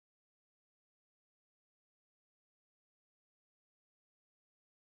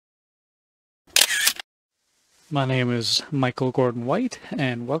My name is Michael Gordon White,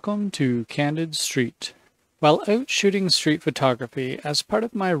 and welcome to Candid Street. While out shooting street photography as part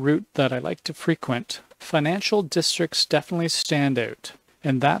of my route that I like to frequent, financial districts definitely stand out,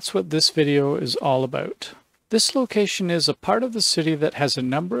 and that's what this video is all about. This location is a part of the city that has a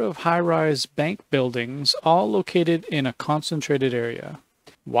number of high-rise bank buildings all located in a concentrated area.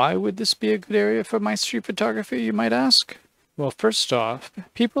 Why would this be a good area for my street photography, you might ask? Well, first off,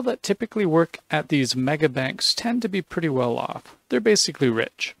 people that typically work at these mega banks tend to be pretty well off. They're basically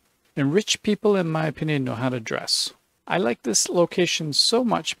rich. And rich people, in my opinion, know how to dress. I like this location so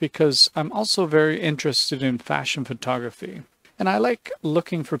much because I'm also very interested in fashion photography. And I like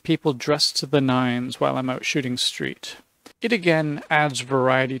looking for people dressed to the nines while I'm out shooting street. It again adds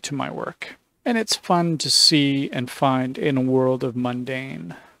variety to my work. And it's fun to see and find in a world of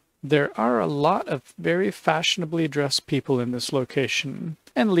mundane. There are a lot of very fashionably dressed people in this location,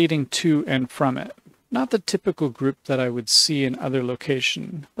 and leading to and from it. Not the typical group that I would see in other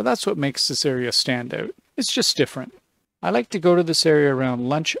locations, but that's what makes this area stand out. It's just different. I like to go to this area around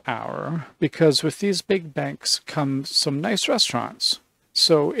lunch hour, because with these big banks come some nice restaurants.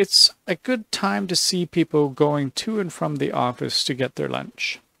 So it's a good time to see people going to and from the office to get their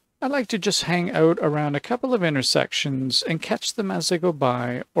lunch. I like to just hang out around a couple of intersections and catch them as they go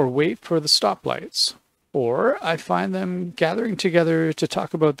by or wait for the stoplights. Or I find them gathering together to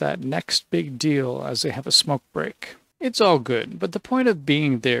talk about that next big deal as they have a smoke break. It's all good, but the point of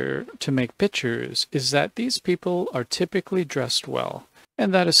being there to make pictures is that these people are typically dressed well,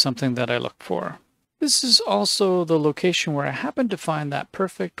 and that is something that I look for. This is also the location where I happened to find that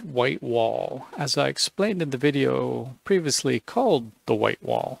perfect white wall, as I explained in the video previously called the white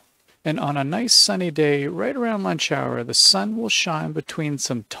wall. And on a nice sunny day, right around lunch hour, the sun will shine between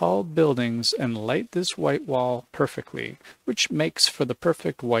some tall buildings and light this white wall perfectly, which makes for the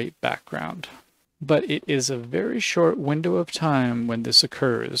perfect white background. But it is a very short window of time when this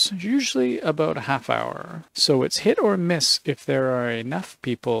occurs, usually about a half hour, so it's hit or miss if there are enough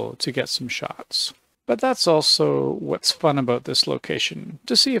people to get some shots. But that's also what's fun about this location,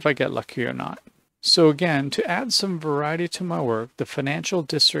 to see if I get lucky or not. So again, to add some variety to my work, the financial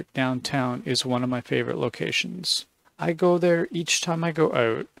district downtown is one of my favorite locations. I go there each time I go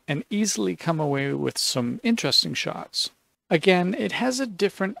out and easily come away with some interesting shots. Again, it has a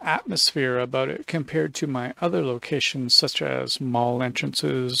different atmosphere about it compared to my other locations such as mall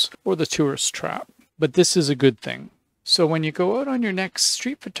entrances or the tourist trap. But this is a good thing. So when you go out on your next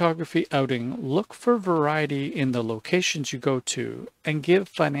street photography outing, look for variety in the locations you go to and give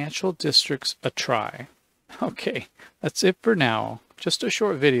financial districts a try. Okay, that's it for now. Just a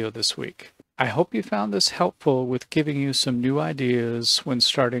short video this week. I hope you found this helpful with giving you some new ideas when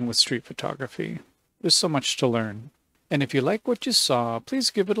starting with street photography. There's so much to learn. And if you like what you saw, please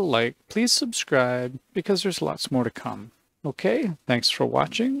give it a like, please subscribe, because there's lots more to come. Okay, thanks for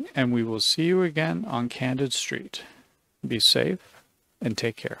watching, and we will see you again on Candid Street. Be safe and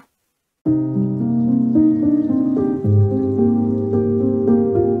take care.